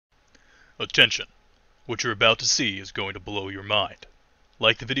Attention! What you're about to see is going to blow your mind.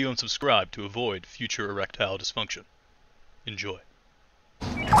 Like the video and subscribe to avoid future erectile dysfunction. Enjoy.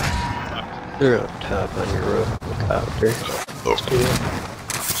 They're up top on your roof, helicopter.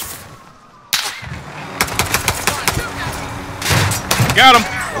 Got him!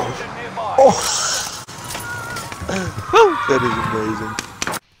 Oh! That is amazing.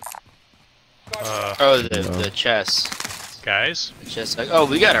 Oh, the chest. Guys? The chest, like, oh,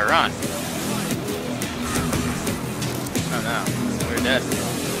 we gotta run. Oh no, we're dead.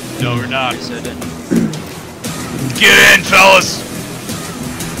 No, we're not. We're so dead. Get in, fellas!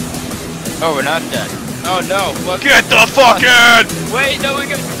 Oh, we're not dead. Oh no, what? Get the fuck in! Wait, no, we're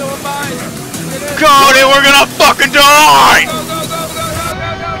gonna go by. Cody, we're gonna fucking die! Go, go, go, go,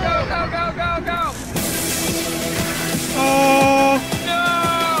 go, go, go, go, go, go, go! Oh!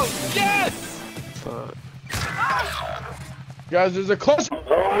 No! Yes! Fuck. Guys, there's a cluster.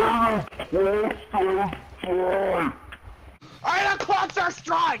 Alright, a cluster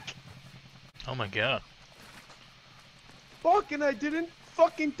strike! Oh my god. Fucking, I didn't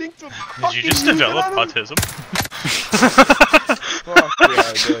fucking think to Did you just develop autism? Fuck yeah,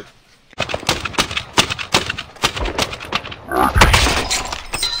 I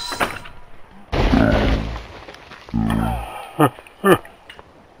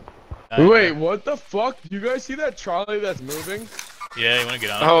did. Wait, what the fuck? You guys see that trolley that's moving? Yeah, you wanna get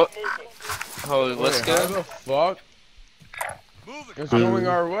on? Oh, let's Wait, go. how the fuck? It's going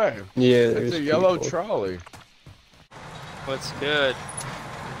our way. Yeah, It's there's a yellow people. trolley. What's good?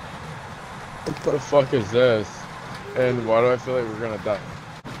 What the fuck is this? And why do I feel like we're gonna die?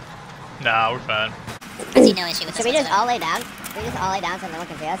 Nah, we're fine. I see no issue with this. Should we just all lay down? Should we just all lay down so no one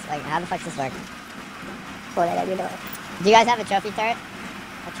can see us? Like, how the fuck does this work? Do you guys have a trophy turret?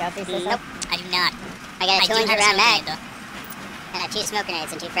 A trophy system? Nope, I do not. I got a 200 round mag, and I have 2 smoke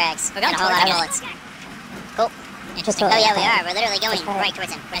grenades and 2 frags. We're going and a whole lot of bullets. Cool. Interesting. Oh yeah, we are. We're literally going right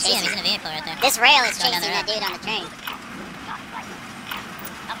towards him. I see him. He's in a vehicle right there. This rail is chasing that dude on the train.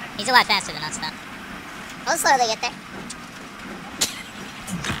 He's a lot faster than us, though. We'll slowly get there.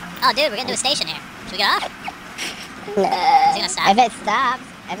 Oh, dude, we're gonna do a station here. Should we get off? Is he gonna stop? If it stops.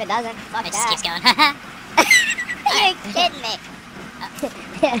 If it doesn't, fuck It that. just keeps going. Are you kidding me?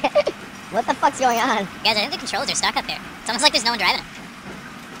 What the fuck's going on? Guys, I think the controls are stuck up here. It's almost like there's no one driving it.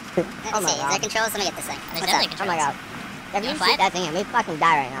 Oh my Let's see, is god. there controls? Let me get this thing. There's definitely Oh my controls. god. If you You fly shoot it? that thing and we fucking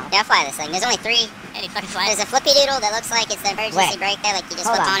die right now. Yeah, I'll fly this thing. There's only 3. Hey, fucking fly. There's a flippy doodle that looks like it's the emergency Wait. brake there, like you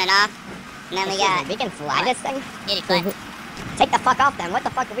just Hold flip on. on and off. And then we Excuse got... me, we can fly this thing? Yeah, you fly. Take the fuck off then. What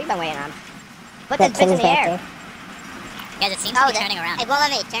the fuck have we been waiting on? Put this bitch in the air. Guys, it seems to be turning around. It won't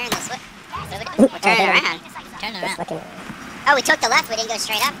let me turn this way. We're turning around. Turning around. Oh, we took the left. We didn't go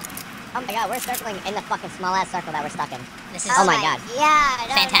straight up. Oh my god, we're circling in the fucking small ass circle that we're stuck in. This is Oh my god. Yeah, I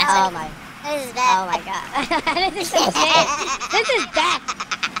don't Fantastic. Oh my. know. This is bad. Oh my god. This is so dead. This is death.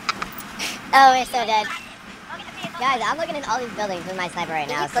 Oh, we're so dead. Guys, I'm looking at all these buildings with my sniper right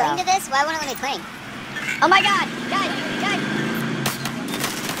now, Can you cling to so. this? Why won't it let me cling? Oh my god! Guys! Guys!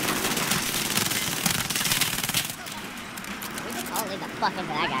 We just all leave the fuck into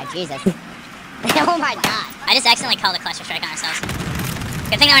that guy, Jesus. Oh my god. I just accidentally called a cluster strike on ourselves.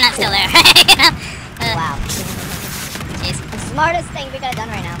 Good thing we're not still there. Wow. Jeez. The smartest thing we could have done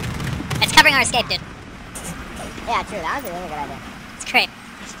right now. It's covering our escape, dude. Yeah, true. That was a really good idea. It's great.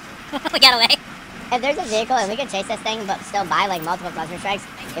 We got away. If there's a vehicle and we can chase this thing but still buy like multiple cluster strikes,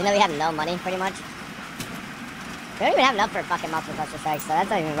 even though we have no money pretty much. We don't even have enough for fucking multiple cluster strikes, so that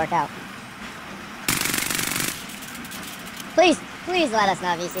doesn't even work out. Please, please let us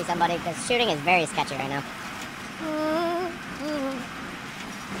know if you see somebody, because shooting is very sketchy right now.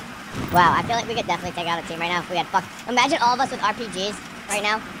 Wow, I feel like we could definitely take out a team right now if we had Imagine all of us with RPGs right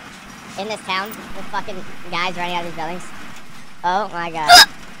now in this town with fucking guys running out of these buildings. Oh my god.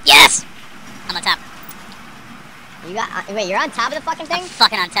 Yes! I'm on top. You got wait, you're on top of the fucking thing? I'm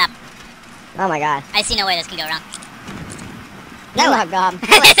fucking on top. Oh my god. I see no way this can go wrong. No, oh god.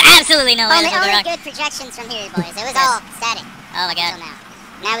 There's absolutely no way this can go Only wrong. good projections from here, boys. It was all static Oh my god. until now.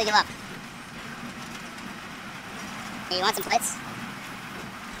 Now we go up. Hey, you want some plates?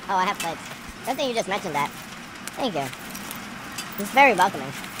 Oh, I have plates. Good thing you just mentioned that. Thank you. It's very welcoming.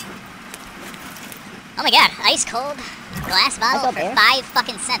 Oh my god, ice cold glass bottle up for here. 5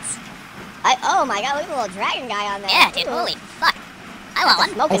 fucking cents. Oh my god, look at the little dragon guy on there. Yeah, dude, Ooh. holy fuck. I want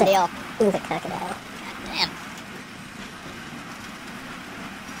one. Smoking deal. Damn.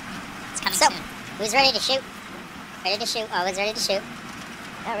 It's coming So, soon. who's ready to shoot? Ready to shoot. Always ready to shoot.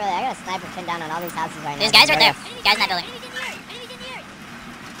 Not really, I got a sniper pinned down on all these houses right now. There's guys right there. Guys in that building.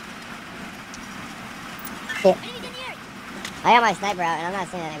 I got my sniper out and I'm not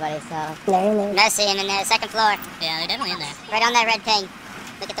seeing anybody, so. No, see him in the second floor. Yeah, they're definitely in there. Right on that red ping.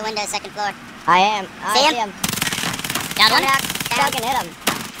 Look at the window, second floor. I am. I See see him. Down one. Fucking hit him.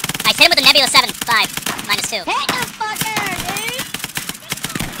 I hit him with a Nebula 7, 5, -2. Hit the fucker, dude!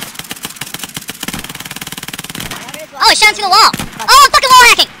 Oh, he shot him through the wall. Oh, I'm fucking wall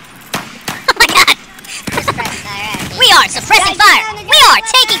hacking. Oh my god. We are suppressing fire. We are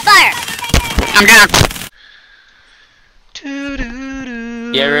taking fire. I'm down.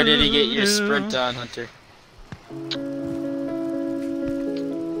 Get ready to get your sprint on, Hunter.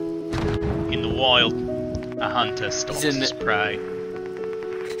 In the wild, a hunter stalks his prey.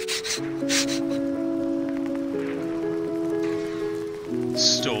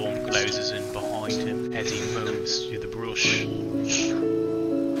 Storm closes in behind him as he moves through the brush.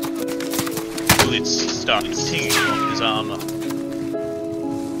 Bullets start continuing off his armor.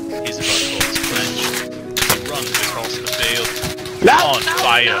 His buttholes clench. He runs across the field. On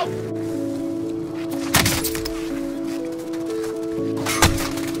fire.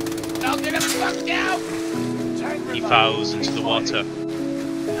 He falls into the water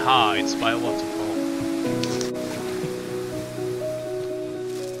and hides by a waterfall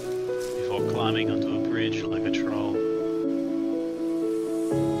before climbing onto a bridge like a troll.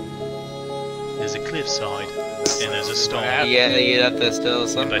 There's a cliffside and there's a storm. Yeah, they get up there still But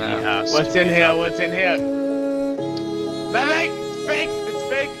he somehow. has What's to in get here? up. What's in here? It's fake! It's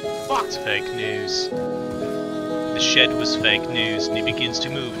fake! Fuck! It's fake news. The shed was fake news, and he begins to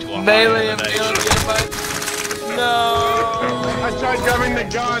move to a higher Melee him, elevation. No! I tried grabbing the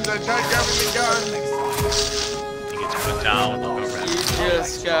guns! I tried grabbing the guns! He gets put down on a You ramp.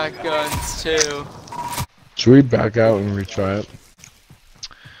 just got guns too. Should we back out and retry it?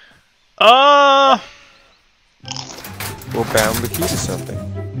 Well, found the key to something.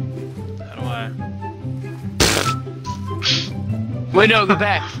 How do I? Wait, no, go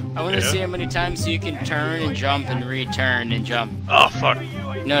back. I want to Yeah? see how many times you can turn and jump and return and jump. Oh fuck.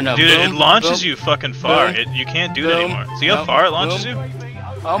 No, Dude, boom, it launches boom. you fucking far. Boom. You can't do that Boom. anymore. See how Nope. far it launches Boom. you?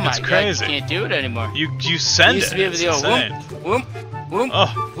 Oh my It's god, crazy. you can't do it anymore. You You send used it. to be able It's to go insane. whoop, whoop, Oh.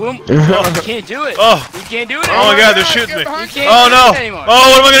 whoop. Oh. You can't do it. Oh. You can't do it Oh anymore. my god, they're shooting me. You can't Oh do no. it anymore. Oh,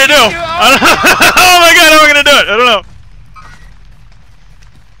 what am I gonna do? You- Oh my god, how am I gonna do it? I don't know.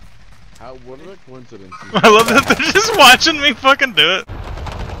 What are the coincidences? I love that they're just watching me fucking do it.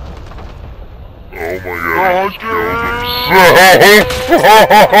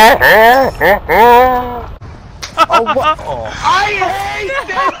 Oh, what? Oh. I hate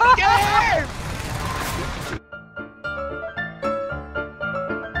this game!